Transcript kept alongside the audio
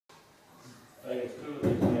They was two of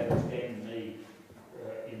these letters came to me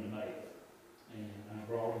in the mail. And I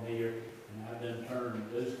brought them here, and I've done turned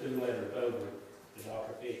those two letters over to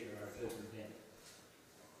Dr. Fisher, our superintendent.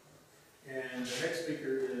 And the next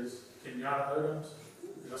speaker is Kenyatta Odoms.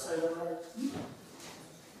 Did I say that right?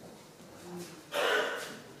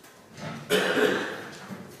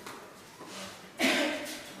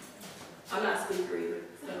 I'm not a speaker either,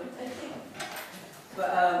 so. But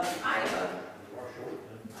I am.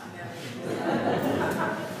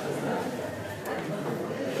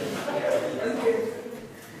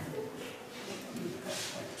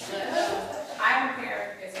 I'm a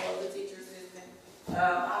parent as well as a teacher assistant.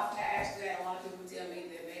 I've actually had a lot of people tell me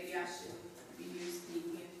that maybe I shouldn't be here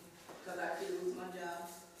speaking because I could lose my job.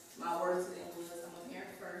 My words to them was, I'm a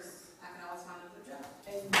parent first. I can always find another job.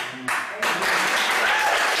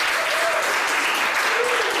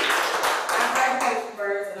 I graduated from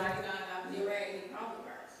birds in 99. I've never had any problem with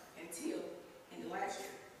birds until in the last year.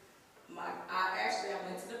 I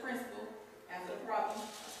went to the principal after the problem.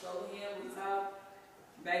 I spoke with him. We talked.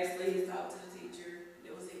 Basically, he talked to the teacher.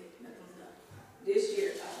 That was it. Nothing was done. This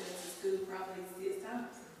year, I've been to school probably 6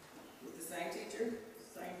 times with the same teacher,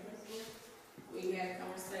 same principal. We had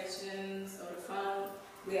conversations on the phone.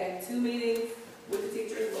 We had 2 meetings with the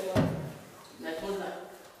teacher as well. Nothing was done.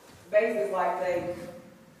 Basically, it's like they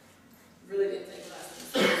really didn't take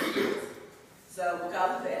lessons. So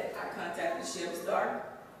because of that, I contacted Shield Star,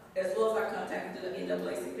 as well as I contacted the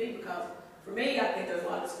NAACP, because for me, I think there's a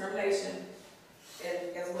lot of discrimination, and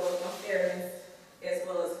as well as unfairness, as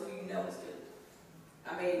well as who you know is good.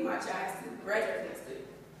 I mean, my child has to graduate from school.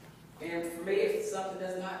 And for me, if something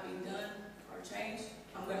does not be done or changed,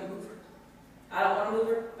 I'm going to move her. I don't want to move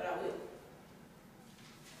her, but I will.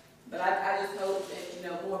 But I just hope that, you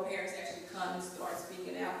know, more parents actually come and start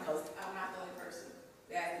speaking out, because I'm not the only person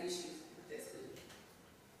that has issues with this school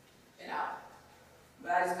at all.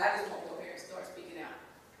 But I just want more parents to start speaking out,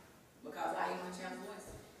 because I hear my child's voice.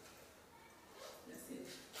 That's it.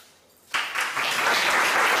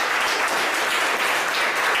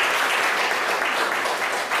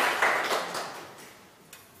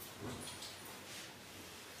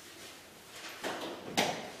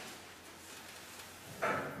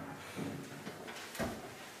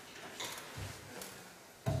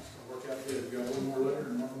 We've got one more letter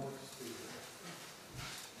and one more speaker.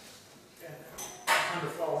 And kind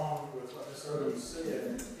of follow on with what Ms. Odom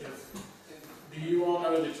said, do you all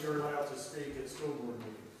know that you're allowed to speak at school board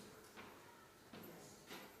meetings?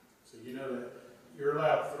 So you know that you're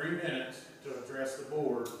allowed 3 minutes to address the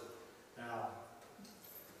board. Now,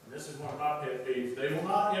 and this is one of my pet peeves, they will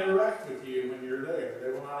not interact with you when you're there.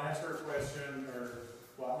 They will not answer a question or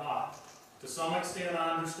whatnot. To some extent,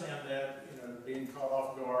 I understand that, you know, being caught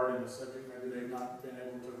off guard in the subject, maybe they've not been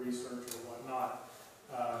able to research or whatnot.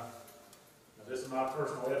 Now this is my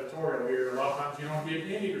personal editorial here. A lot of times you don't get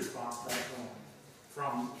any response back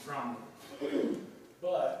from them.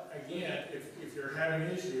 But again, if you're having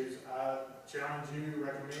issues, I challenge you,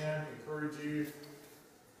 recommend, encourage you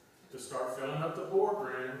to start filling up the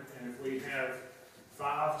boardroom. And if we have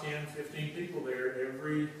 5, 10, 15 people there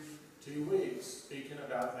every 2 weeks speaking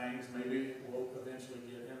about things, maybe we'll eventually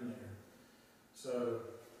get in there. So,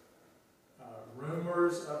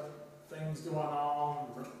 rumors of things going on,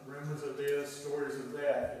 rumors of this, stories of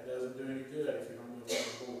that, it doesn't do any good if you don't go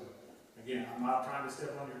to the board. Again, I'm not trying to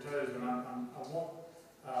step on your toes, but I won't.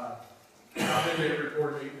 I've been to every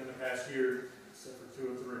board meeting in the past year, except for 2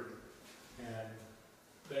 or 3. And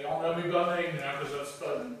they all know me by name now because I've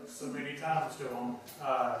spoken so many times to them.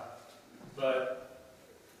 But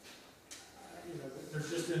you know, there's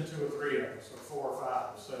just been 2 or 3 of us, or 4 or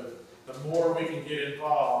 5. So the more we can get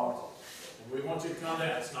involved, and we want you to come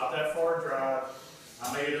down. It's not that far a drive.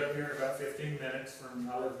 I made it up here in about 15 minutes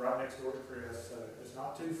I live right next door to Chris, so it's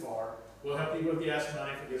not too far. We'll help you with gas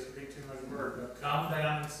money if it gets to be too much work, but come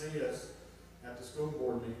down and see us at the school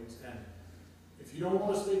board meetings. And if you don't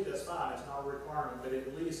want to speak, that's fine. It's not a requirement, but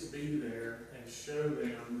at least be there and show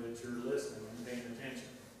them that you're listening and paying attention.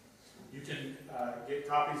 You can get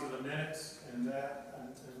copies of the minutes and that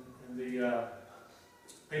and the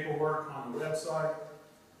paperwork on the website.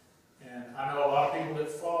 And I know a lot of people that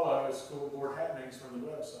follow school board happenings from the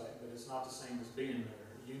website, but it's not the same as being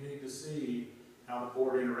there. You need to see how the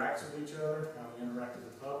board interacts with each other, how they interact with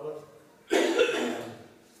the public. And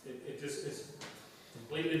it's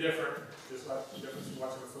completely different, just like the difference in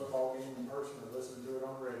watching a football game in person or listening to it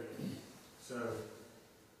on the radio. So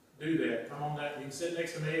do that. Come on that. You can sit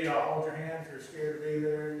next to me. I'll hold your hand if you're scared to be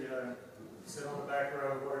there. You know, sit on the back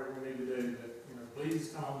row, whatever we need to do. But you know,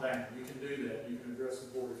 please come on down. You can do that. You can address the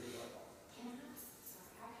board if you like. Can I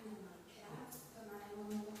put my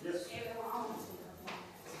name on? Yes. Everyone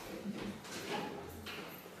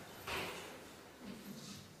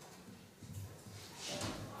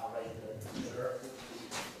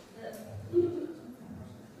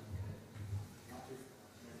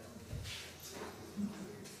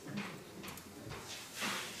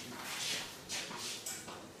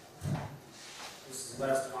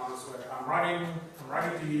last anonymous letter. I'm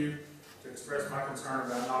writing to you to express my concern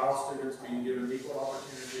about not all students being given equal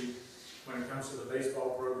opportunity when it comes to the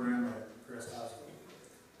baseball program at Crest High School.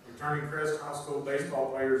 Returning Crest High School baseball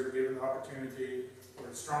players are given the opportunity, or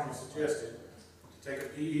it's strongly suggested, to take a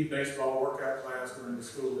PE baseball workout class during the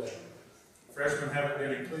school day. Freshmen haven't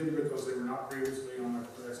been included because they were not previously on the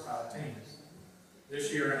Crest High teams.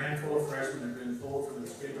 This year, a handful of freshmen have been pulled from the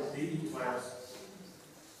scheduled PE class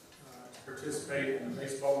to participate in the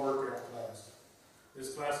baseball workout class.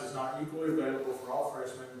 This class is not equally available for all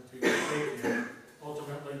freshmen to take in,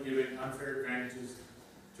 ultimately giving unfair advantages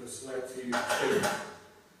to a select few students.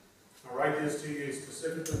 I write this to you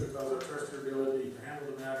specifically because I trust your ability to handle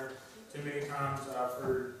the matter. Too many times I've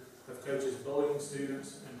heard of coaches bullying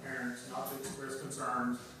students and parents not to express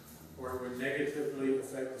concerns, or it would negatively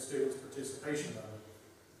affect the students' participation of it,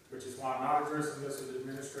 which is why I'm not addressing this as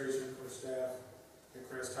administration or staff at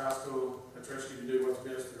Crest High School. I trust you to do what's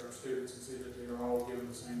best for our students and see that they are all given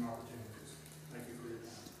the same opportunities. Thank you for your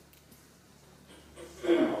time.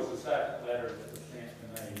 That was the second letter that was sent to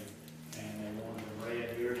me, and they wanted to read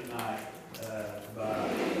here tonight by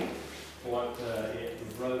what it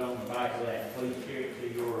was wrote on the back of that. Please share it to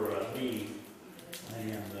your meeting.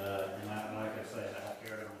 And like I said, I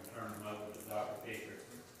carried on and turned them over to Dr. Fisher.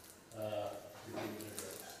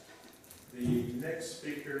 The next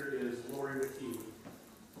speaker is Lori McKee.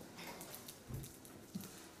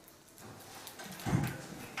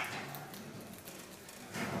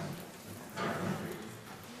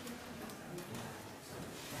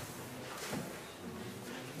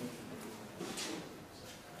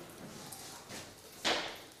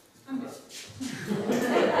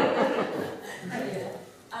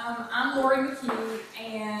 I'm Lori McKee,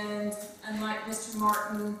 and unlike Mr.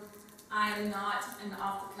 Martin, I am not an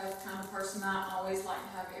off-the-cuff kind of person. I always like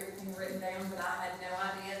to have everything written down, but I had no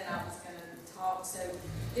idea that I was going to talk. So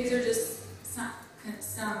these are just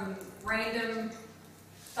some random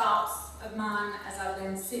thoughts of mine as I've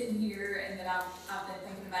been sitting here and that I've been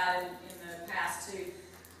thinking about in the past too.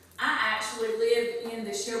 I actually live in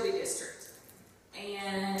the Shelby district,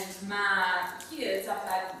 and my kids, I've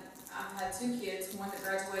had two kids, one that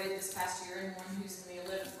graduated this past year and one who's in the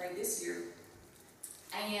 11th grade this year.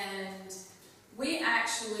 And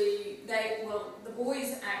the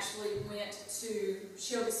boys actually went to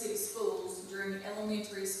Shelby City schools during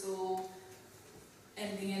elementary school,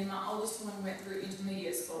 and then my oldest one went through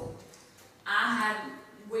intermediate school.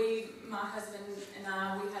 My husband and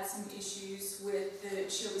I, we had some issues with the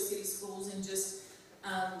Shelby City schools and just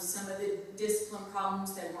some of the discipline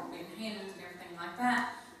problems that weren't being handled and everything like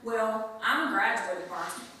that. Well, I'm a graduate of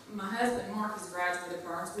Barnes. My husband, Mark, is a graduate of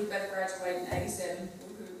Barnes. We both graduated in '87.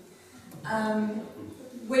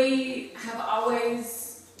 We have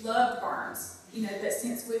always loved Barnes, but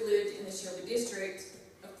since we lived in the Shelby district,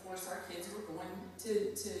 of course, our kids were going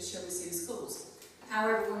to Shelby City schools.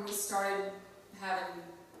 However, when we started having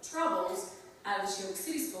troubles out of the Shelby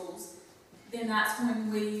City schools, then that's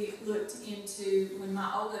when we looked into, when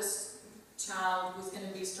my oldest child was going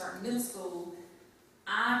to be starting middle school,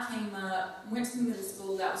 I came up, went to the middle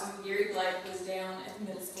school. That was when Gary Blake was down at the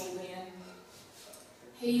middle school then.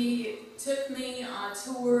 He took me on a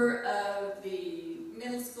tour of the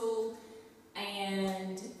middle school,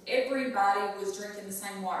 and everybody was drinking the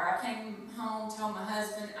same water. I came home, told my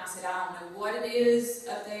husband, I said, I don't know what it is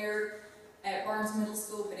up there at Barnes Middle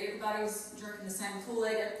School, but everybody's drinking the same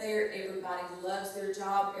Kool-Aid up there. Everybody loves their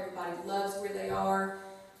job. Everybody loves where they are.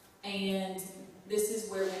 And this is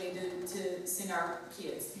where we need to send our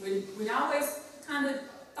kids. We'd always kind of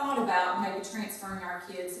thought about maybe transferring our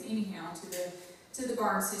kids anyhow to the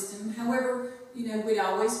Barnes system. However, we'd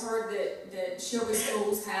always heard that Shelby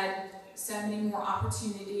schools had so many more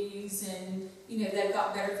opportunities, and they've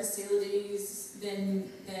got better facilities than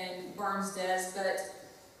Barnes does. But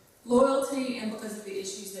loyalty, and because of the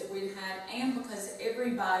issues that we'd had, and because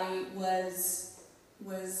everybody was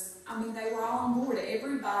they were all on board.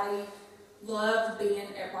 Everybody loved being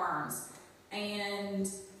at Barnes. And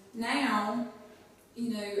now,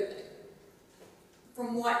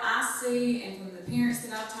 from what I see, and from the parents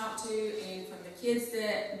that I've talked to, and from the kids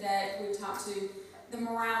that we've talked to, the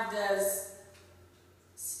morale does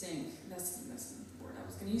stink. That's the word I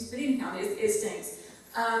was going to use, but anyhow, it stinks.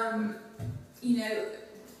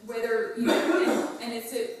 Whether, and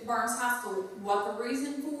it's at Barnes High School. What the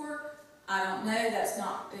reason for, I don't know. That's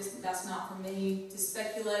not for me to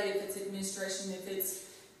speculate. If it's administration, if it's,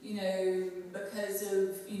 because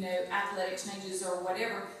of, athletic changes or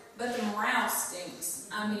whatever. But the morale stinks.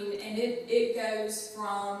 And it goes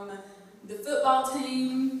from the football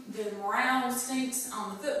team, the morale stinks on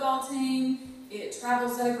the football team, it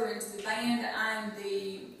travels over into the band. I'm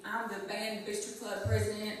the band booster club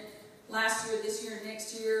president. Last year, this year,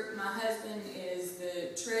 next year, my husband is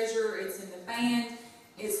the treasurer. It's in the band.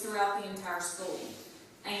 It's throughout the entire school.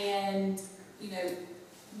 And, you know,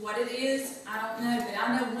 what it is, I don't know, but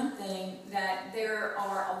I know one thing, that there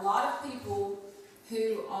are a lot of people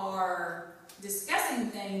who are discussing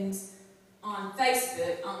things on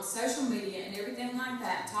Facebook, on social media, and everything like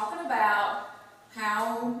that, talking about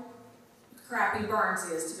how crappy Burns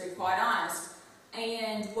is, to be quite honest.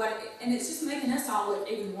 And it's just making us all look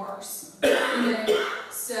even worse. You know?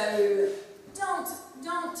 So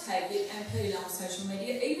don't take it and put it on social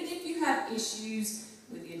media. Even if you have issues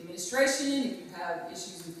with the administration, if you have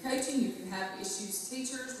issues with coaching, if you have issues with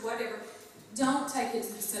teachers, whatever, don't take it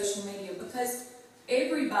to the social media, because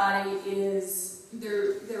everybody is,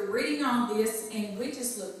 they're reading all this, and we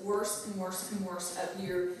just look worse and worse and worse up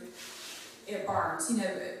here at Burns. You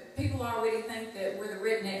know, people already think that we're the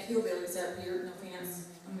redneck hillbillies up here. No offense,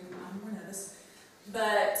 I mean, I'm one of us.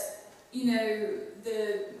 But you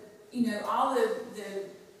know, all the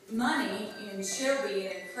money in Shelby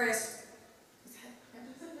and Crest. Did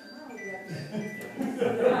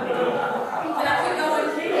I keep going?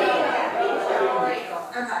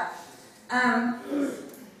 Okay.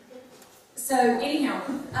 So anyhow,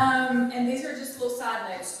 and these are just little side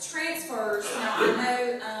notes. Transfers. Now I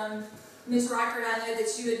know, Ms. Reichert, I know that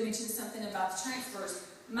you had mentioned something about the transfers.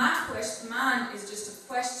 Mine is just a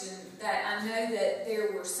question that I know that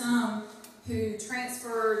there were some who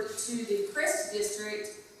transferred to the Crest district,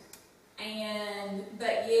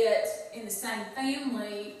 but yet in the same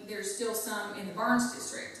family, there's still some in the Burns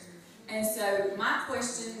district. And so my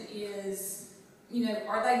question is, you know,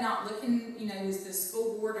 are they not looking, you know, is the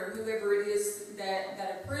school board or whoever it is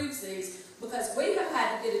that approves these? Because we have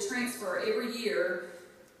had to get a transfer every year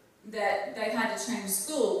that they had to change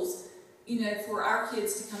schools, you know, for our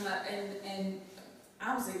kids to come up, and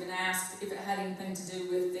I was even asked if it had anything to do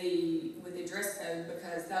with the dress code,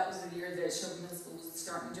 because that was the year that Shelby Middle School was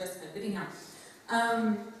starting the dress code. But anyhow,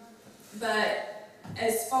 but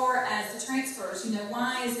as far as the transfers, you know,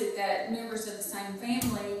 why is it that members of the same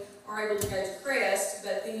family are able to go to Crest,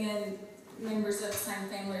 but then members of the same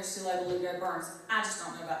family are still able to go to Burns? I just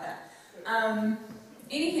don't know about that.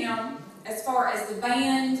 Anyhow, as far as the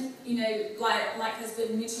band, you know, like has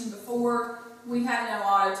been mentioned before, we have no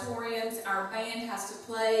auditoriums. Our band has to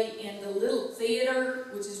play in the little theater,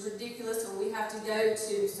 which is ridiculous, or we have to go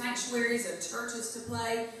to sanctuaries of churches to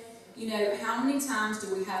play. You know, how many times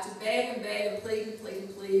do we have to beg and beg and plead and plead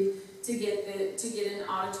and plead to get an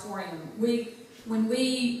auditorium? When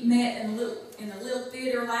we met in the little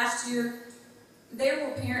theater last year, there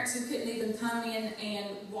were parents who couldn't even come in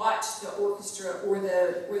and watch the orchestra or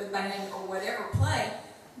the band or whatever play,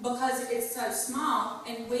 because it's so small,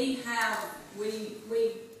 and we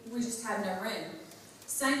just have no room.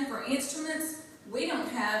 Same for instruments.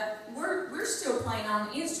 We're still playing on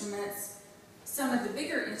instruments, some of the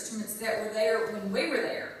bigger instruments that were there when we were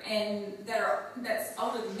there, and that's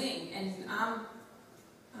older than me, and I'm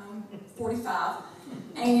 45.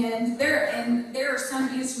 And there are some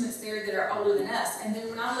instruments there that are older than us. And then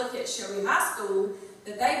when I look at Shelby High School,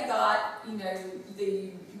 that they've got, you know,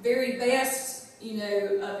 the very best, you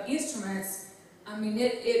know, of instruments, I mean,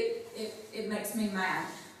 it makes me mad.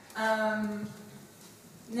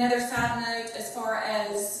 Another side note, as far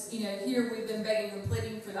as, you know, here we've been begging and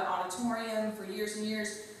pleading for the auditorium for years and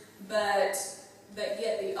years, but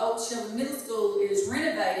yet the old Shelby Middle School is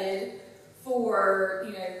renovated for,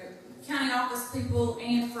 you know, county office people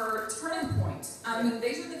and for Turning Point. I mean,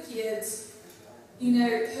 these are the kids, you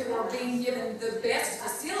know, who are being given the best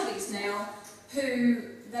facilities now, who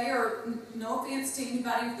they are, no offense to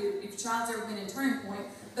anybody if your child's ever been in Turning Point,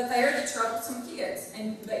 but they are the troublesome kids,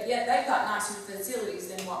 but yet they've got nicer facilities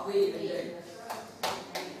than what we even do.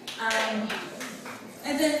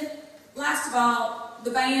 And then, last of all, the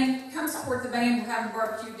band, come support the band. We're having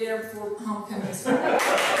barbecue dinner before homecoming.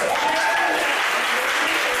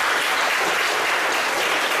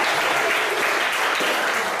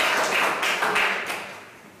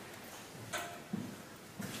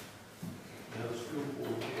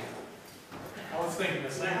 I was thinking the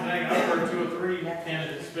same thing. I heard 2 or 3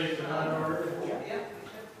 candidates speak tonight already.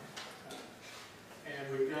 And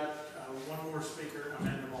we've got one more speaker,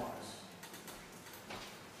 Amanda Morris.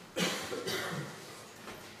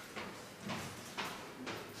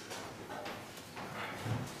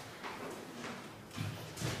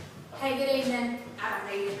 Hey, good evening. I don't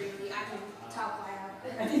need to really, I can talk loud.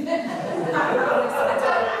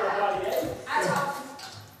 I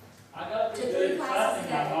talk to 3 classes a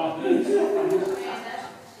day.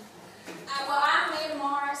 Well, I'm Amanda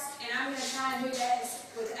Morris, and I'm going to try and do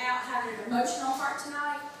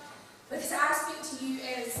because I speak to you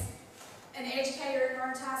as an educator at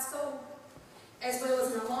Burns High School, as well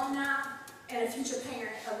as an alumni and a future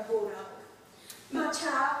parent of a Bulldog. My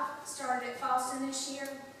child started at Falston this year,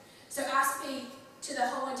 so I speak to the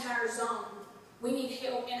whole entire zone. We need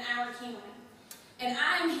help in our county. And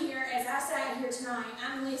I am here, as I sat here tonight,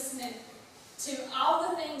 I'm listening to all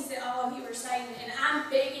the things that all of you are saying, and I'm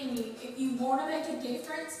begging you, if you want to make a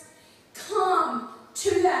difference, come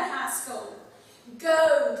to that high school.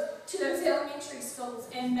 Go to those elementary schools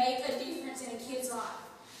and make a difference in a kid's life.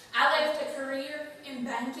 I left a career in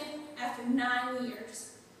banking after 9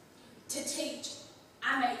 years to teach.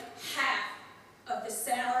 I make half of the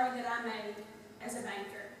salary that I made as a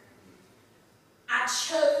banker. I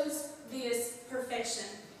chose this profession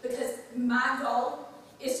because my goal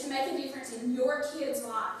is to make a difference in your kid's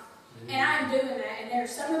life. And I am doing that. And there are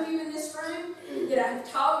some of you in this room that I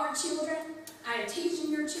have taught your children, I am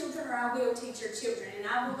teaching your children, or I will teach your children. And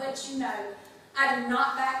I will let you know, I do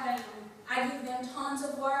not back down. I give them tons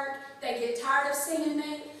of work. They get tired of seeing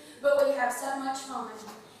me, but we have so much fun.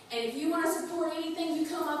 And if you want to support anything, you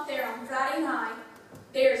come up there on Friday night.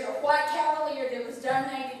 There's a white Cavalier that was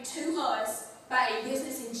donated to us by a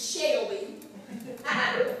business in Shelby.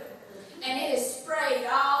 And it is sprayed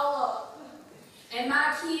all up. And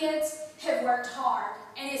my kids have worked hard.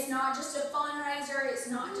 And it's not just a fundraiser, it's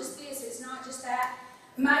not just this, it's not just that.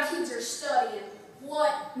 My kids are studying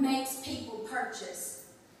what makes people purchase.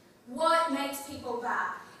 What makes people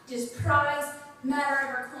buy. Does price matter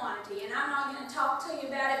over quantity? And I'm not going to talk to you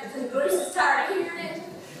about it because Bruce is tired of hearing it.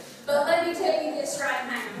 But let me tell you this right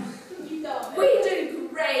now. You know, We do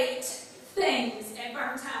great things at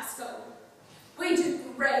Burns High School. We do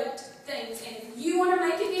great things. And if you want to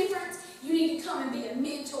make a difference, you need to come and be a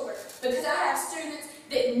mentor, because I have students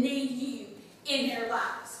that need you in their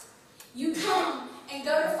lives. You come and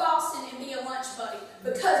go to Falston and be a lunch buddy,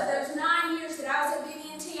 because those 9 years that I was at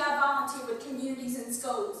BNT, I volunteered with communities and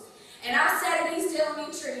schools. And I sat at East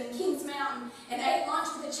Elementary in Kings Mountain and ate lunch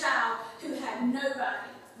with a child who had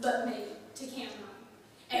nobody but me to count on.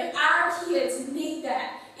 And our kids need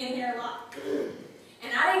that in their life.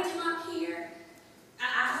 And I didn't come up here,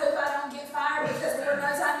 I hope I don't get fired, because Lord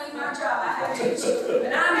knows I need my job. I have 2 children.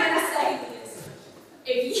 But I'm going to say this.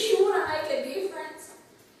 If you want to make a difference,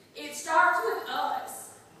 it starts with us.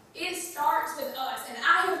 It starts with us. And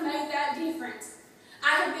I have made that difference.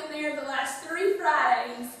 I have been there the last 3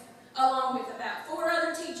 Fridays, along with about 4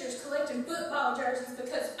 other teachers, collecting football jerseys,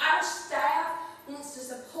 because our staff wants to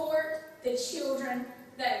support the children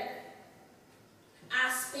there.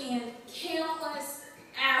 I spend countless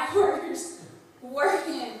hours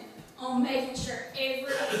working on making sure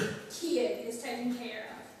every kid is taken care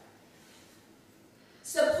of.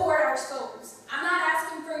 Support our schools. I'm not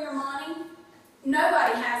asking for your money.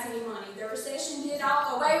 Nobody has any money. The recession did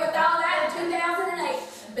away with all that in 2008.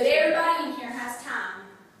 But everybody in here has time.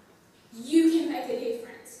 You can make a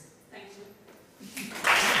difference. Thank you.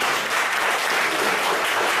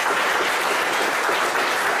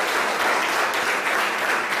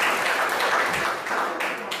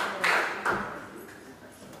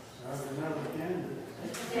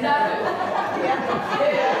 I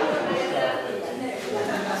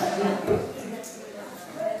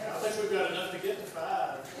think we've got enough to get to 5.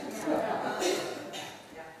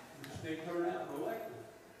 Big turnout for elected.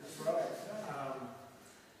 That's right.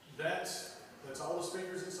 That's all the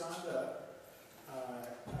speakers that signed up.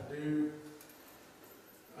 I do,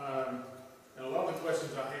 and a lot of the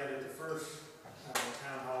questions I had at the first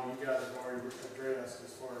town hall, you guys have already addressed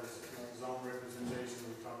as far as zone representation.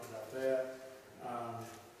 We talked about that.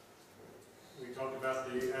 We talked about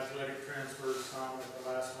the athletic transfers at the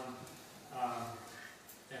last one.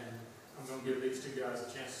 And I'm going to give these 2 guys a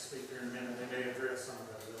chance to speak here in a minute. They may address some of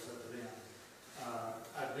those. That's up to them.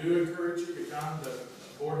 I do encourage you to come. The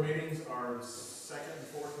board meetings are 2nd and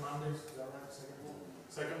 4th Mondays. Is that right?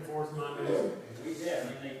 2nd and 4th Mondays. We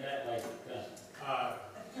definitely need that like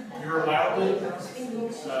You're allowed to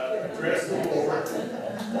address the board.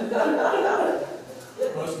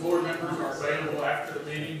 Most board members are available after the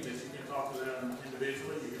meeting, that you can talk to them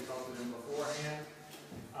individually. You can talk to them beforehand.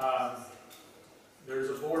 There's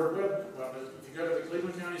a board if you go to the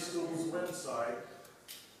Cleveland County Schools website,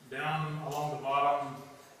 down along the bottom,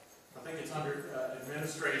 I think it's under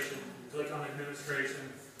administration. You click on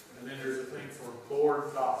administration, and then there's a thing for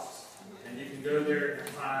board docs. And you can go there and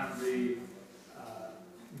find the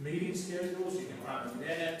meeting schedules, you can find the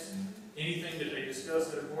minutes, anything that they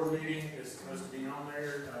discuss at a board meeting is supposed to be on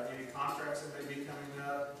there, any contracts that may be coming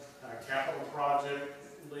up, capital project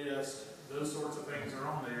list, those sorts of things are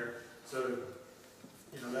on there. So,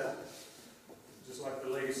 that, just like the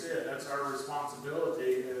lady said, that's our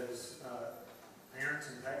responsibility as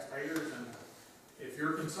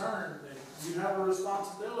concerned, then you have a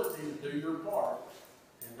responsibility to do your part.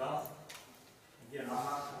 And don't, again,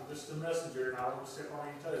 I'm just a messenger, and I don't want to step on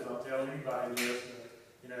any toes. I'll tell anybody this, but,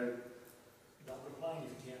 you know, don't complain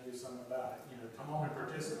if you can't do something about it. You know, come on and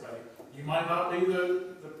participate. You might not be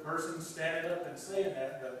the person standing up and saying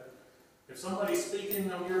that, but if somebody's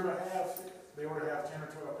speaking on your behalf, they ought to have 10 or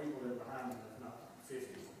 12 people there behind them, if not 50.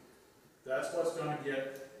 That's what's going to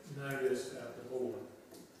get noticed at the board.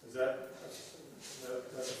 Is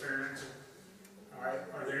that's a fair answer? All right.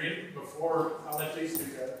 Are there any, before I let these two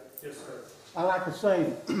go? Yes, sir. I like to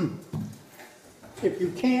say, if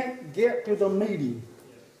you can't get to the meeting,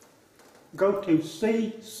 go to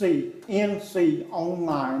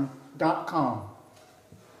ccnconline.com.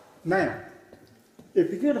 Now,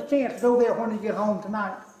 if you get a chance, go there when you get home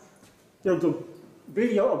tonight. There's a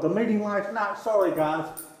video of the meeting last night. Sorry, guys,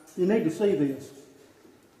 you need to see this.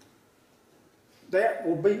 That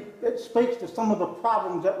will be, it speaks to some of the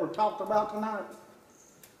problems that were talked about tonight.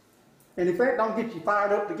 And if that don't get you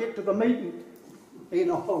fired up to get to the meeting, you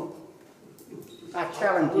know, I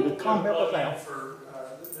challenge you to come help us out.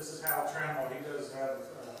 This is Hal Trammell. He does have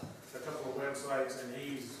a couple of websites, and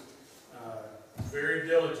he's very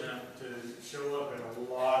diligent to show up at a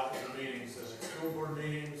lot of the meetings, so school board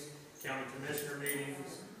meetings, county commissioner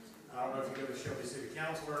meetings. I don't know if you go to Shelby City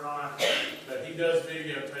Council or not, but he does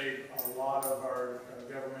videotape a lot of our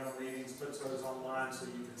governmental meetings, puts those online so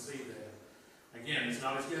you can see that. Again, it's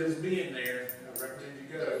not as good as being there. I recommend you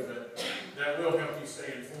go, but that will help you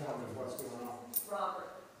stay informed of what's going on. Robert,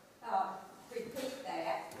 repeat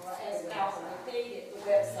that, or as Al repeated, the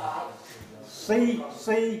website.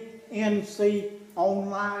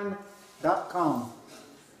 ccnconline.com.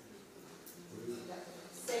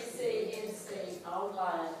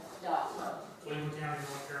 ccnconline.com. Cleveland County,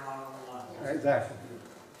 North Carolina online. Exactly.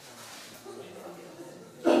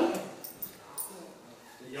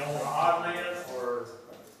 Y'all want an odd man or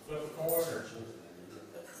flip a coin or?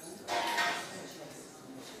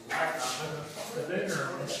 The dinner.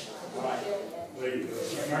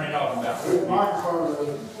 Turn it off about.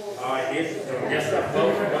 All right, yes, I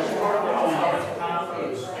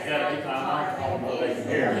gotta keep my microphone so they can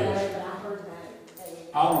hear me.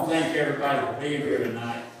 I want to thank everybody for being here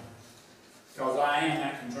tonight, because I am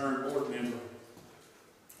that concerned board member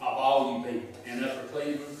of all you people. And Upper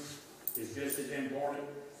Cleveland is just as important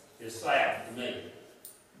as South to me.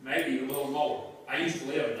 Maybe a little more. I used to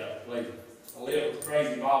live in Upper Cleveland. I lived with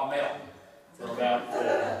Crazy Bob Melton for about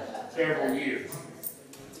several years.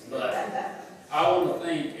 But I want to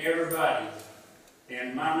thank everybody,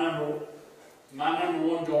 and my number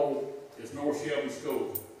one goal is North Shelby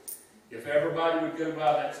School. If everybody would go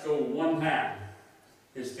by that school one time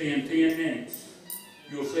and spend 10 minutes,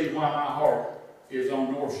 you'll see why my heart is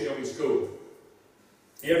on North Shelby School.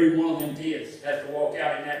 Every one of them kids has to walk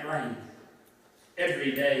out in that rain.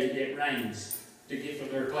 Every day it rains to get to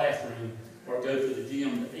their classroom or go to the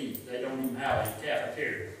gym to eat. They don't even have a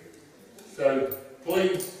cafeteria. So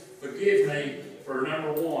please forgive me for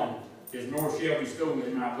number one is North Shelby School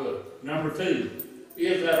in my book. Number two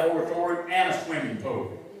is that auditorium and a swimming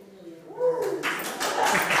pool.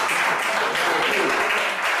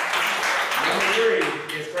 Number three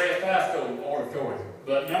is Crest High School auditorium.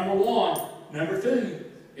 But number two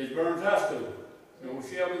is Burns High School. North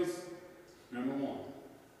Shelby's number one.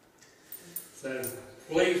 So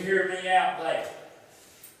please hear me out there.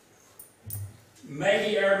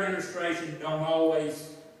 Maybe our administration don't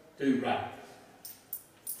always do right.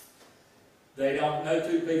 They don't know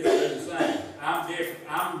two people do the same. I'm different.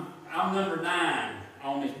 I'm number 9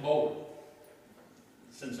 on this board.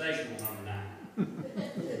 Sensational number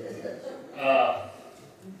 9.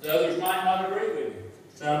 The others might not agree with me.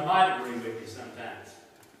 Some might agree with me sometimes.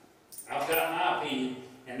 I've got my opinion,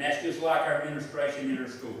 and that's just like our administration in our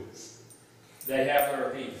schools. They have their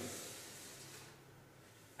opinion.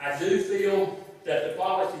 I do feel that the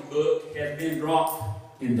policy book has been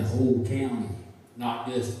dropped in the whole county, not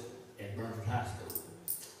just at Burns High School.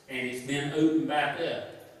 And it's been opened back up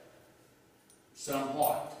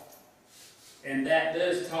somewhat. And that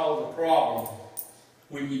does cause a problem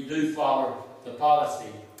when you do follow the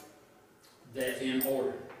policy that's in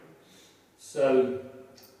order. So,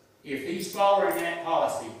 if he's following that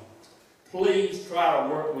policy, please try to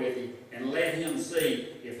work with him and let him see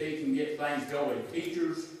if he can get things going.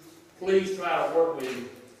 Teachers, please try to work with him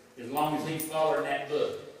as long as he's following that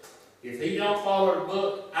book. If he don't follow the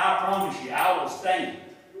book, I promise you, I will stand.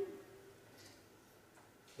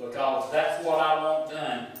 Because that's what I want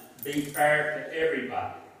done. Be fair to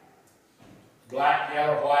everybody. Black,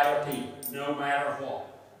 yellow, white, or pink, no matter what.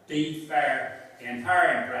 Be fair in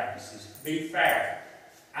hiring practices. Be fair.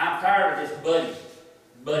 I'm tired of this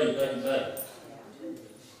buddy.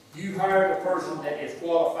 You hire the person that is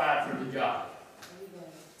qualified for the job.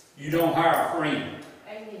 You don't hire a friend.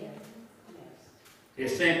 Amen.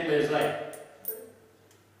 As simple as that.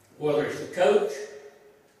 Whether it's a coach,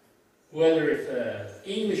 whether it's an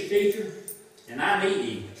English teacher, and I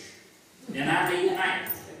need English, and I need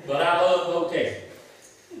math, but I love vocation.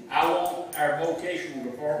 I want our vocational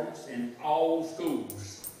departments in all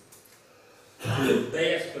schools to do the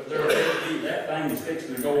best of their ability. That thing is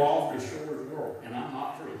fixing to go off as sure as the world, and I'm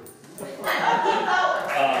not true.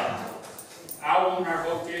 I want our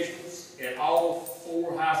vocations at all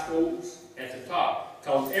 4 high schools at the top,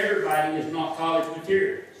 because everybody is not college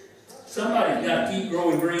material. Somebody's got to keep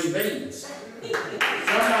growing green beans. Somebody's got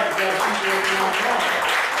to keep working on farms.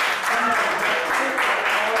 Somebody's got to keep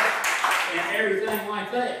working and everything like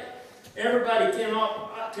that. Everybody cannot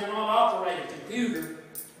operate a computer,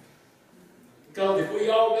 because if we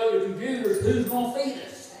all go to computers, who's going to feed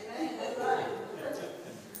us?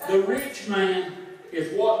 The rich man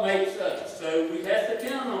is what makes us. So we have to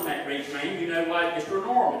count on that rich man, you know, like Mr.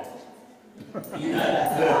 Norman. You know,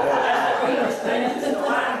 that's the richest man in the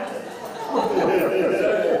life. So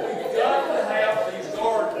we've got to have these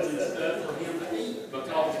gardens and stuff for him to eat,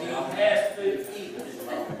 because he has to eat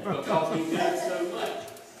because he does so much.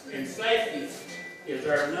 And safety is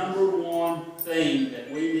our #1 thing that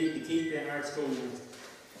we need to keep in our schools.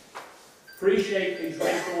 Appreciate these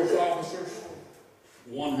resource officers.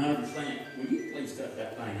 100%. Will you please cut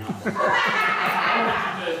that thing off?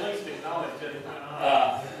 At least acknowledge it.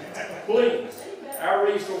 Please, our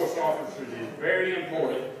resource officers is very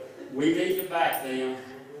important. We need to back them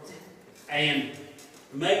and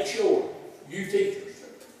make sure, you teachers,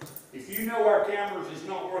 if you know our cameras is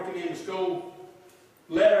not working in the school,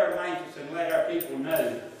 let our maintenance and let our people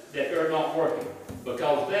know that they're not working,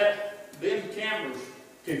 because them cameras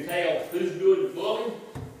can tell who's doing the bullying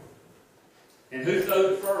and who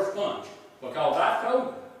throws the first punch. Because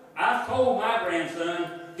I've told my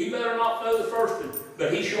grandson he better not throw the first one,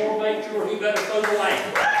 but he sure made sure he better throw the last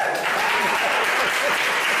one.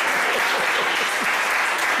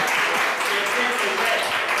 It's simply that.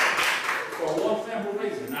 For one simple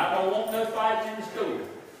reason. I don't want no fighting in the school,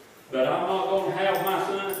 but I'm not going to have my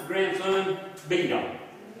grandson beat on.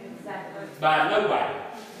 Exactly. By nobody.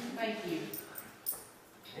 Thank you.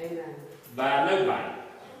 Amen. By nobody.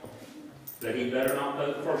 That he better not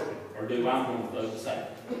throw the first one, or do I'm going to throw the second.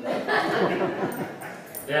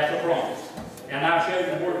 That's a promise. And I showed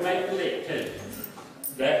him where to make the lick, too.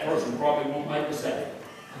 That person probably won't make the second.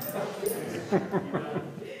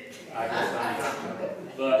 I guess I am.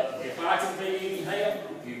 But if I can be any help,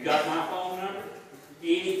 you've got my phone number,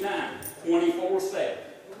 anytime, 24/7.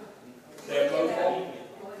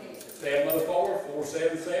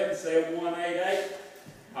 704-477-7188.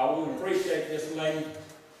 I would appreciate this lady,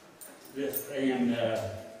 and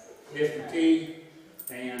Mr. Key,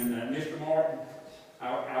 and Mr. Martin.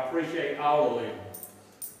 I appreciate all of them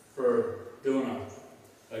for doing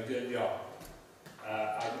a good job.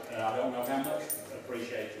 I don't know how much I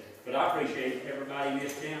appreciate you, but I appreciate everybody in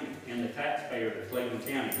this county and the taxpayers of Cleveland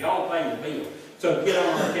County. Y'all pay the bill, so get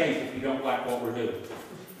on our case if you don't like what we're doing.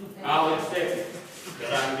 I'll accept it,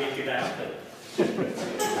 but I can get you that too.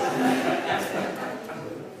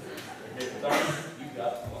 Mr. Thurman, you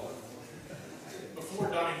got the floor. Before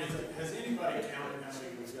Donnie gets it, has anybody counted how many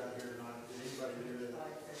we've got here tonight? Did anybody do that?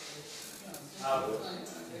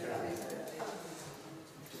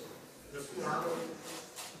 Mr. Thurman?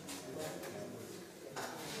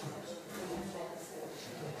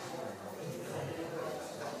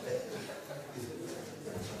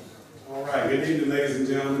 All right, good evening, ladies and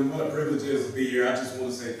gentlemen. What a privilege it is to be here. I just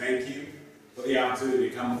want to say thank you for the opportunity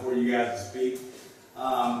to come before you guys to speak.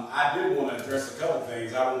 I did want to address a couple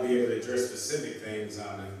things. I won't be able to address specific things, as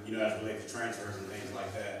it relates to transfers and things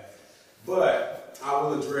like that. But I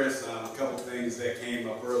will address a couple things that came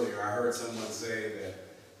up earlier. I heard someone say that,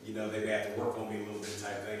 they may have to work on me a little bit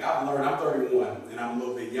type thing. I've learned, I'm 31, and I'm a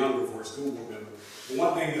little bit younger for a school board member. But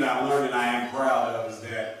one thing that I've learned and I am proud of is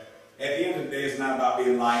that at the end of the day, it's not about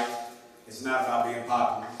being liked. It's not about being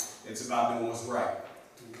popular. It's about doing what's right.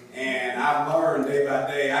 And I've learned day by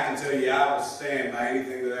day, I can tell you I will stand by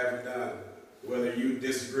anything that I've ever done. Whether you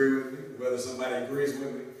disagree with me, whether somebody agrees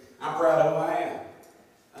with me, I'm proud of who I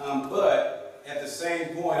am. But at the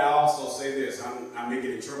same point, I also say this, I may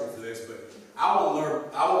get in trouble for this, but I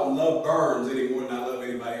won't love Burns any more than I love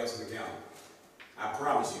anybody else in the county. I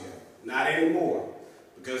promise you that. Not anymore.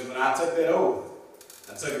 Because when I took that oath,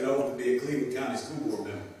 I took an oath to be a Cleveland County School Board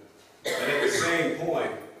member. But at the same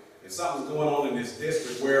point, if something's going on in this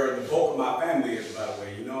district where the bulk of my family is, by the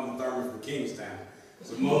way, I'm a Thurman from Kingstown.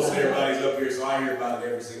 So most everybody's up here, so I hear about it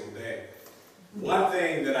every single day. One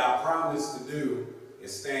thing that I promise to do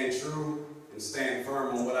is stand true and stand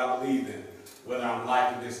firm on what I believe in, whether I'm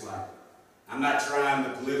like or dislike. I'm not trying to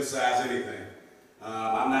politicize anything.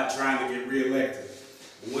 I'm not trying to get reelected.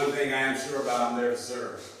 One thing I am sure about, I'm there to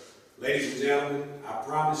serve. Ladies and gentlemen, I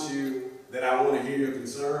promise you that I want to hear your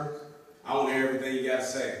concerns. I want to hear everything you got to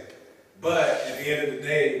say. But at the end of the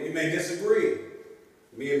day, we may disagree.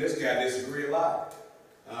 Me and this guy disagree a lot.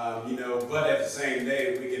 But at the same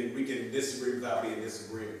day, we can disagree without being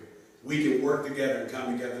disagreeable. We can work together and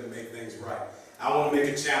come together to make things right. I want to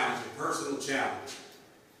make a challenge, a personal challenge.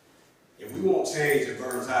 If we want change at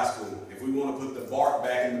Burns High School, if we want to put the bark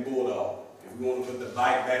back in the bulldog, if we want to put the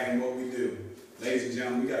bite back in what we do, ladies and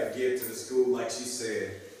gentlemen, we got to get to the school, like she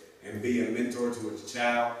said, and be a mentor to a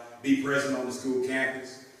child, be present on the school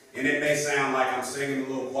campus. And it may sound like I'm singing a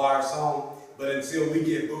little choir song, but until we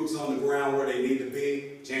get boots on the ground where they need to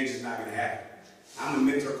be, change is not going to happen. I'm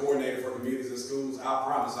the mentor coordinator for communities and schools. I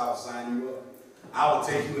promise I will sign you up. I will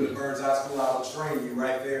take you into Burns High School. I will train you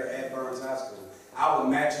right there at Burns High School. I will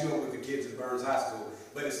match you up with the kids at Burns High School.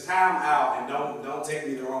 But it's time out, and don't take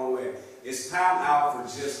me the wrong way. It's time out for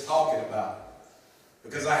just talking about it.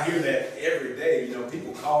 Because I hear that every day.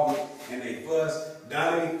 People call me and they fuss.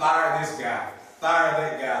 Donnie, fire this guy. Fire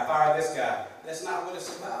that guy. Fire this guy. That's not what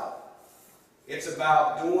it's about. It's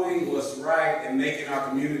about doing what's right and making our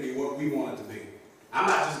community what we want it to be. I'm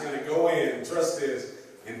not just going to go in and trust this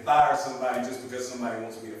and fire somebody just because somebody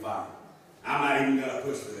wants me to fire. I'm not even going to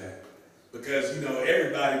push for that. Because,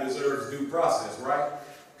 everybody deserves due process, right?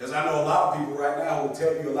 Because I know a lot of people right now will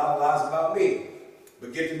tell you a lot of lies about me.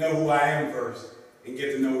 But get to know who I am first and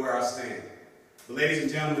get to know where I stand. But ladies and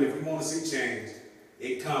gentlemen, if we want to see change,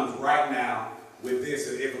 it comes right now with this.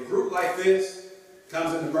 If a group like this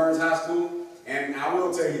comes into Burns High School, and I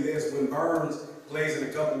will tell you this, when Burns plays in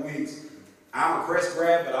a couple weeks, I'm a Crest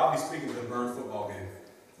grad, but I'll be speaking to the Burns football game.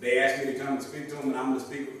 They asked me to come and speak to them, and I'm going to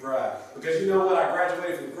speak with pride. Because you know what? I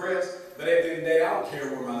graduated from Crest, but at the end of the day, I don't care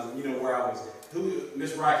where I was.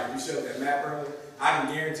 Miss Riker, you showed that map earlier. I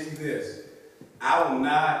can guarantee you this. I will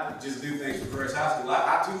not just do things for Crest High School.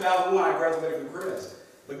 2001, I graduated from Crest.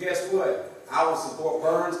 But guess what? I will support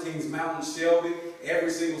Burns, Kings Mountain, Shelby,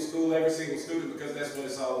 every single school, every single student, because that's what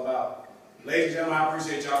it's all about. Ladies and gentlemen, I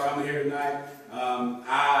appreciate y'all coming here tonight.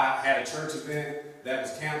 I had a church event that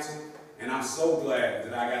was canceled, and I'm so glad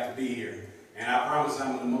that I got to be here. And I promise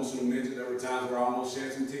I'm an emotional midget. There were times where I almost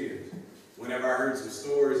shed some tears. Whenever I heard some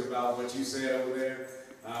stories about what you said over there,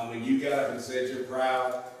 when you got up and said you're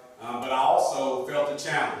proud. But I also felt the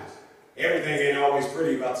challenge. Everything ain't always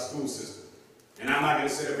pretty about the school system. And I'm not going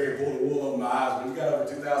to sit up here and pull the wool over my eyes. When you got over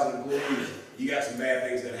 2,000 employees, you got some bad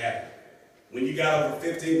things that happen. When you got over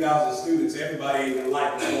 15,000 students, everybody ain't going to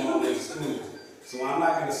like what's going on in the schools. So I'm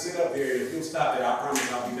not going to sit up here, and if you'll stop there, I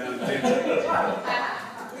promise I'll be done in 10 seconds.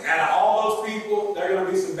 Out of all those people, there are going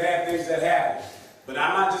to be some bad things that happen. But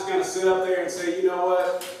I'm not just going to sit up there and say, you know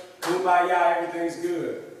what, kumbaya, everything's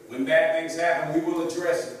good. When bad things happen, we will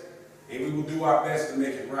address it. And we will do our best to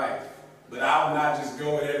make it right. But I will not just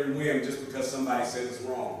go at every whim just because somebody says it's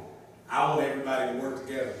wrong. I want everybody to work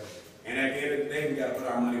together. And at the end of the day, we got to put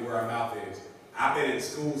our money where our mouth is. I've been in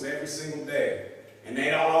schools every single day. And they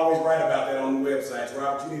don't always write about that on the websites.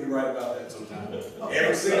 Robert, you need to write about that sometime.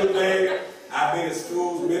 Every single day, I've been in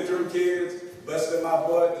schools mentoring kids, busting my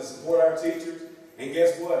butt to support our teachers. And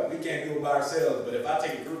guess what? We can't do it by ourselves. But if I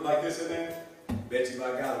take a group like this in there, bet you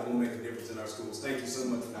by God it will make a difference in our schools. Thank you so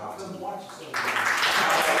much for the opportunity.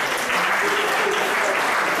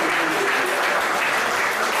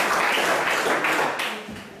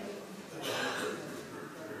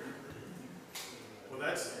 Well,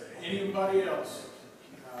 that's anybody else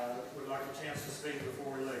would like a chance to speak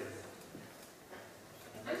before we leave.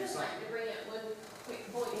 I'd just like to bring up one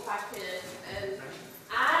quick point if I could.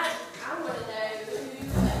 I want to know who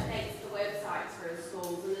updates the websites for the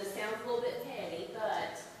schools, and this sounds a little bit petty,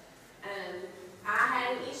 but I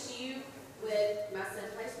had an issue with my son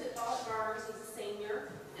plays football at Burns. He's a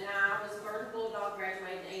senior, and I was Burns Bulldog,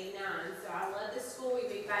 graduated in '89. So I love this school.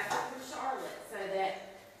 We'd be back up in Charlotte so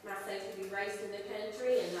that my son could be raised in the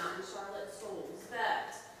country and not in Charlotte schools.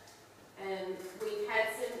 But we've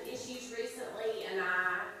had some issues recently, and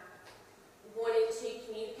I wanted to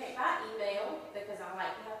communicate by email because I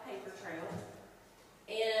like to have paper trail.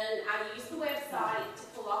 And I used the website to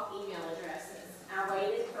pull off email addresses. I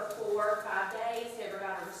waited for 4 or 5 days, never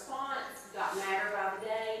got a response, got madder by the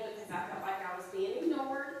day because I felt like I was being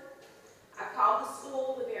ignored. I called the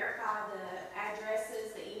school to verify the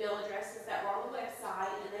addresses, the email addresses that were on the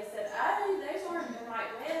website, and they said, oh, those aren't the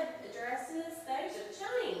right web addresses, those have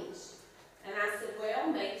changed. And I said, well,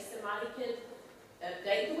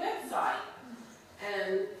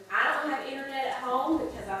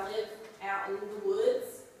 out in the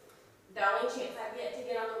woods. The only chance I get to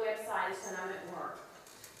get on the website is when I'm at work.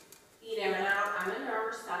 You know, and I'm a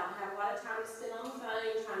nurse, I don't have a lot of time to spend on the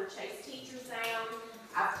phone trying to chase teachers down.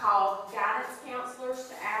 I've called guidance counselors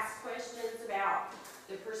to ask questions about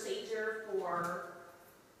the procedure for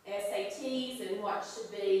SATs and what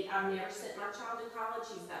should be. I've never sent my child to college,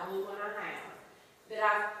 he's the only one I have. But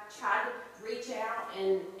I've tried to reach out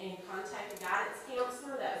and contact a guidance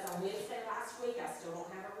counselor. That was on Wednesday last week. I still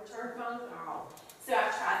don't have a return phone call. So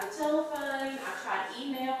I've tried the telephone, I've tried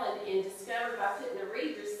email, and discovered by putting a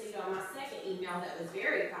read receipt on my second email that was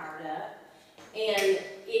very fired up. And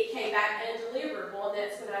it came back undeliverable, and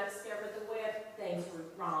that's when I discovered the web things were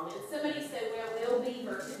wrong. And somebody said, well, Will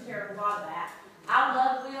Beaver took care of a lot of that. I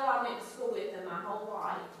love Will, I went to school with him my whole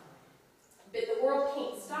life. But the world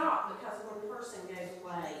can't stop because one person goes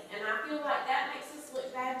away. And I feel like that makes us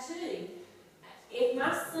look bad too. If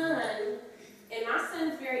my son, and my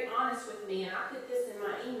son's very honest with me, and I put this in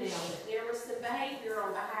my email, that there was some behavior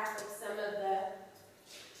on behalf of some of the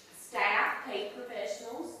staff, paid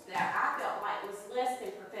professionals, that I felt like was less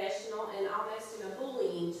than professional and almost in a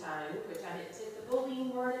bullying tone, which I didn't put the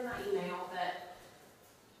bullying word in my email, but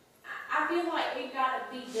I feel like we've got to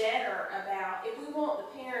be better about, if we want the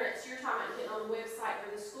parents, you're talking about getting on the website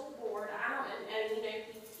for the school board, I don't, and you know,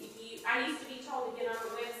 I used to be told to get on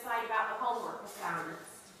the website about the homework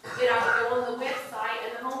assignments. But I would go on the website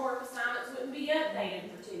and the homework assignments wouldn't be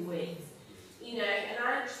updated for 2 weeks. You know, and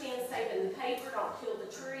I understand saving the paper, don't kill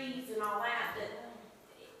the trees and all that, but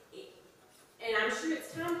and I'm sure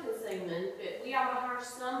it's time consuming, but we ought to hire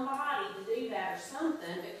somebody to do that or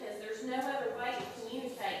something, because there's no other way to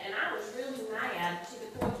communicate. And I was really mad to the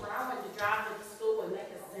point where I wanted to drive to the school and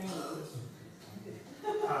make a scene.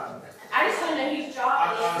 I just want to know whose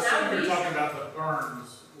job it is. I assume you're talking about the Burns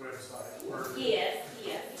website. Yes.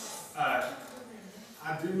 I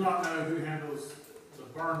do not know who handles the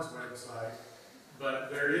Burns website,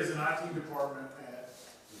 but there is an IT department at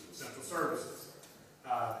Central Services.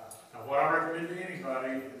 Now, what I recommend to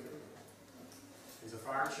anybody is a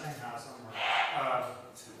fire at Shanghai somewhere.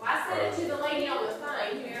 Well, I sent it to the lady on the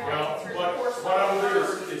phone, whoever Well, answered the course. what I would do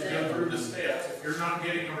is go through the steps. If you're not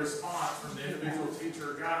getting a response from the individual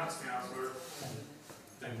teacher or guidance counselor,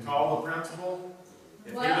 then call the principal.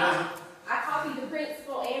 If he doesn't, I copied the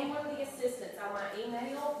principal and one of the assistants on my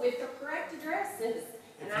email with the correct addresses.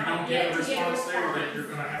 if you don't get a response there, then you're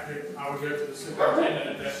gonna have to, I would go to the superintendent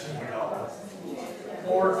at that point.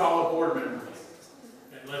 Or call a board member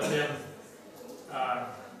and let them,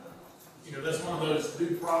 you know, that's one of those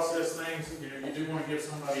due process things. You know, you do want to give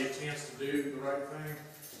somebody a chance to do the right thing.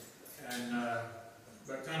 And,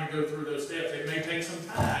 but kind of go through those steps. It may take some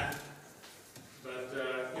time, but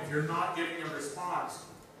if you're not getting a response,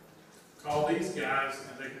 call these guys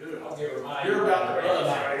and they can do it. I'll give her mine. You're about the buzz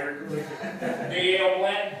right here. D.L.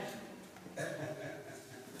 Blanton,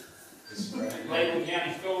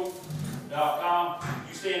 LakelandCountySchool.com.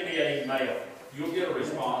 You send me an email, you'll get a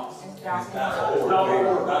response. You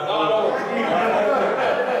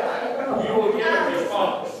will get a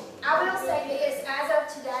response. I will say this, as of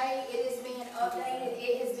today, it is being updated.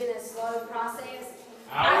 It has been a slow process.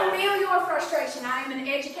 I feel your frustration. I am an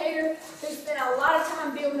educator who spent a lot of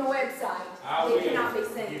time building a website that cannot be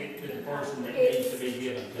sent. Give it to the person that needs to be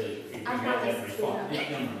given to, if you I'm have not that listening. response.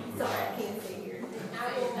 Sorry, I can't see here. I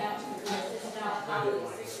will vouch for this. It's not probably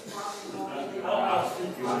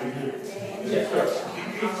Yes, sir.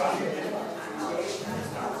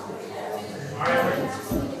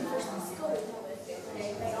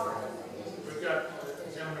 We've got a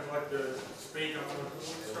gentleman who'd like to speak. I'm going to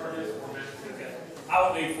start his 4 minutes. Okay. I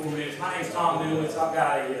will need 4 minutes. My name's Tom Newlands. I've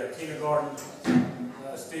got a kindergarten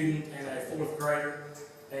student and a 4th grader,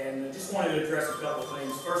 and I just wanted to address a couple of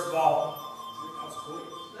things. First of all,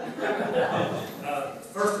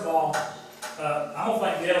 I'm going to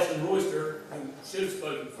thank Nelson Royster, who should have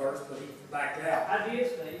spoken first, but he backed out. I did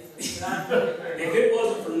speak. If it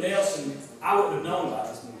wasn't for Nelson, I wouldn't have known about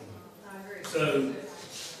this meeting. I agree. So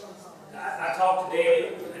I talked to Daddy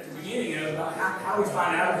at the beginning of about how we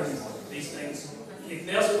find out these things. If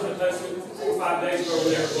Nelson would have posted it 4 or 5 days ago,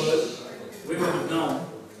 whatever it was, we would have known.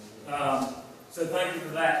 So thank you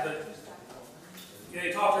for that. But you know,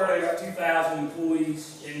 they talked earlier about 2,000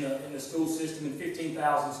 employees in the school system and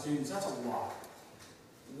 15,000 students. That's a lot.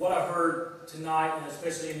 What I've heard tonight, and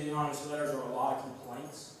especially in the anonymous letters, are a lot of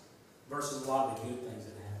complaints versus a lot of the good things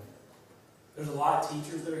that happen. There's a lot of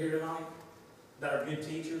teachers that are here tonight that are good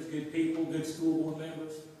teachers, good people, good school board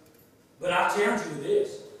members. But I challenge you with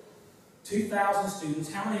this. 2,000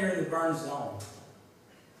 students, how many are in the burn zone?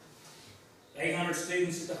 800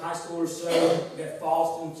 students at the high school or so. We've got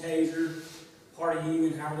Falston, Kaiser, part of you,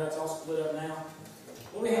 and however that's all split up now.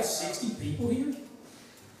 Well, we have 60 people here.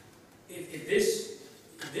 If this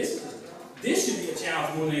should be a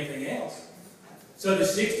challenge more than anything else. So the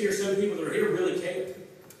 60 or so people that are here really care.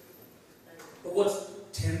 But what's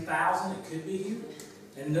 10,000 that could be here?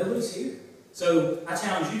 And nobody's here. So I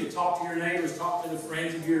challenge you to talk to your neighbors, talk to the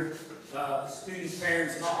friends of your students'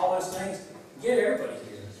 parents, and all those things. Get everybody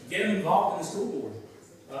here. Get them involved in the school board.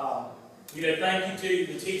 Thank you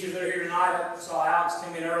to the teachers that are here tonight. I saw Alex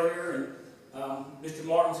come in earlier, and Mr.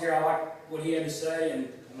 Martin's here. I like what he had to say, and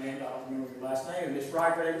Amanda, I don't remember your last name, and Ms.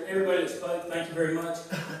 Riker, everybody that spoke, thank you very much.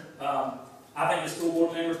 I think the school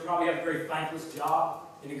board members probably have a very thankless job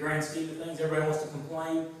in the grand scheme of things. Everybody wants to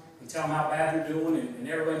complain and tell them how bad they're doing, and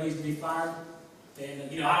everybody needs to be fired.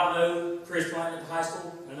 And, I don't know Chris Bryant at the high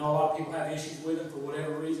school. I know a lot of people have issues with him for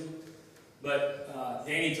whatever reason. But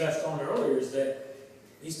Danny touched on it earlier, is that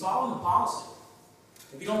he's following the policy.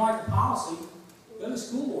 If you don't like the policy, go to the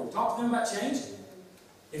school board. Talk to them about changing it.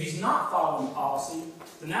 If he's not following the policy,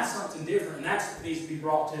 then that's something different, and that needs to be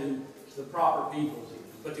brought to the proper people.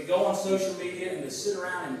 But to go on social media and to sit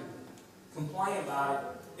around and complain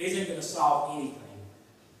about it isn't going to solve anything.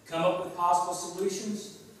 Come up with possible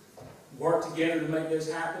solutions, work together to make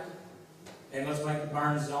those happen, and let's make the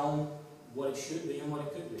burn zone what it should be and what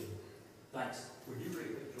it could be. Thanks. Would you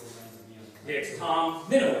repeat your name again? Yeah, it's Tom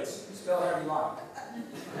Minowitz. Spell however you like.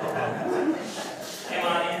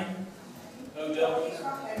 M-I-N-O-W-I-C-Z.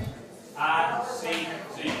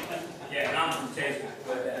 Yeah, and I'm from Keswick.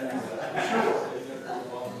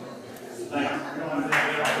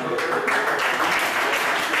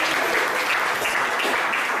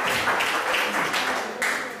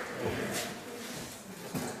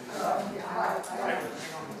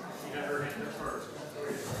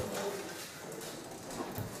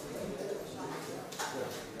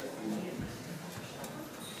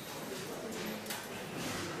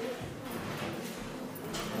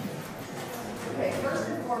 Okay, first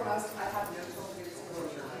and foremost, I have no children in school.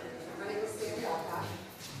 My name is Sandy Alcott.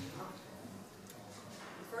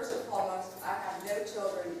 First and foremost, I have no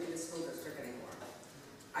children in the school district anymore.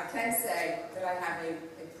 I can say that I have a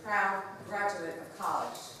proud graduate of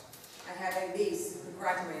college. I have a niece who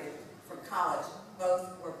graduated from college. Both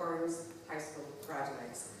were Burns High School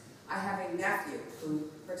graduates. I have a nephew who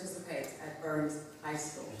participates at Burns High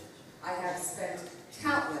School. I have spent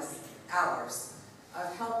countless hours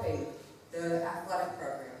of helping the athletic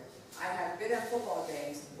program. I have been at football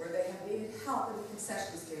games where they have needed help in the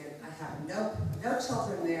concession stand. I have no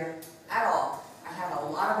children there at all. I have a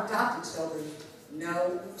lot of adopted children,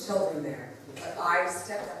 no children there. But I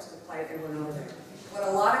stepped up to the plate and went over there. What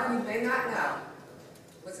a lot of you may not know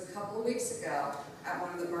was a couple of weeks ago at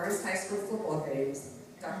one of the Burns High School football games,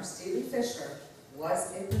 Dr. Stephen Fisher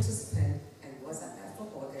was a participant and was at that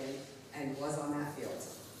football game and was on that field.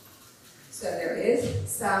 So there is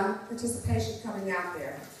some participation coming out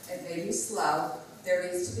there. It may be slow, there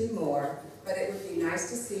needs to be more, but it would be nice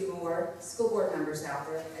to see more school board members out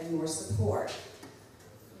there and more support.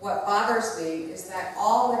 What bothers me is that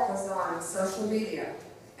all that goes on social media,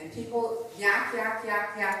 and people yak,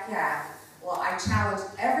 well, I challenge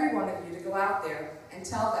every one of you to go out there and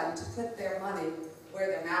tell them to put their money where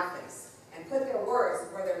their mouth is, and put their words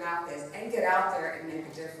where their mouth is, and get out there and make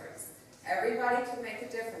a difference. Everybody can make a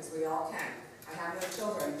difference, we all can. I have no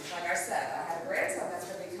children. Like I said, I have a grandson that's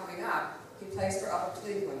going to be coming up. He plays for Upper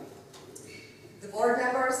Cleveland. The board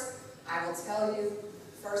members, I will tell you,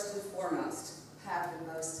 first and foremost, have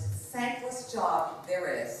the most thankless job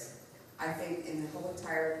there is, I think, in the whole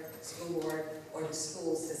entire school board or the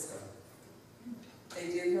school system. They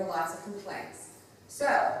do hear lots of complaints. So,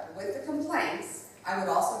 with the complaints, I would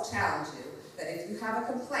also challenge you that if you have a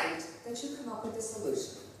complaint, that you come up with a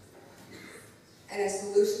solution. And a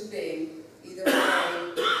solution being, either you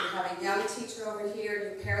have a young teacher over here,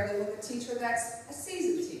 you pair them with a teacher that's a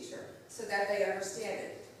seasoned teacher, so that they understand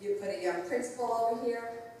it. You put a young principal over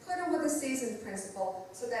here, put him with a seasoned principal,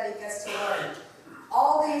 so that he gets to learn.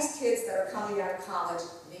 All these kids that are coming out of college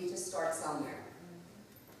need to start somewhere.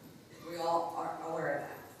 We all are aware of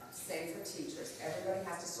that. Same for teachers. Everybody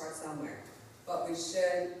has to start somewhere. But we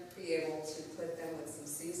should be able to put them with some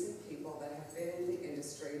seasoned people that have been in the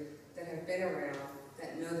industry, that have been around,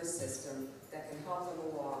 that know the system, that can help them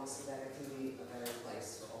along so that it can be a better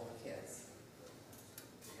place for all the kids.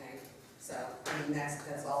 Okay? So,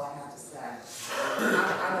 that's all I have to say.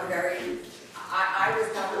 I was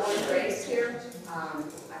not born and raised here. I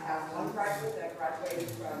have one graduate that graduated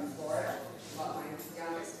from Florida, but my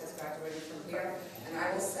youngest has graduated from here. And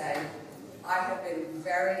I will say, I have been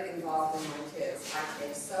very involved in my kids. I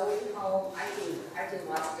take sewing home. I do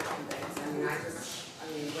lots of different things.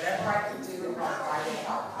 mean, whatever I can do, I will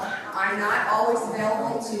help. I'm not always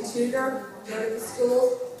available to tutor, go to the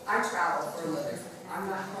school. I travel for a living. I'm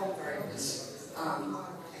not home very much.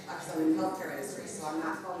 I'm in the healthcare industry, so I'm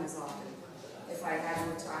not home as often. If I had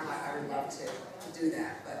more time, I would love to do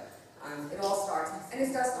that. But it all starts, and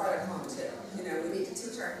it does start at home too. You know, we need to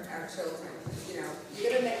teach our children. You know,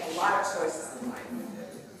 you're going to make a lot of choices in life.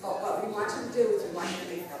 But what we want you to do is we want you to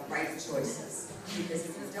make the right choices. Because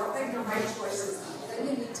if you don't make the right choices, then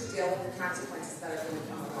you need to deal with the consequences that are going to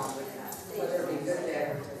come along.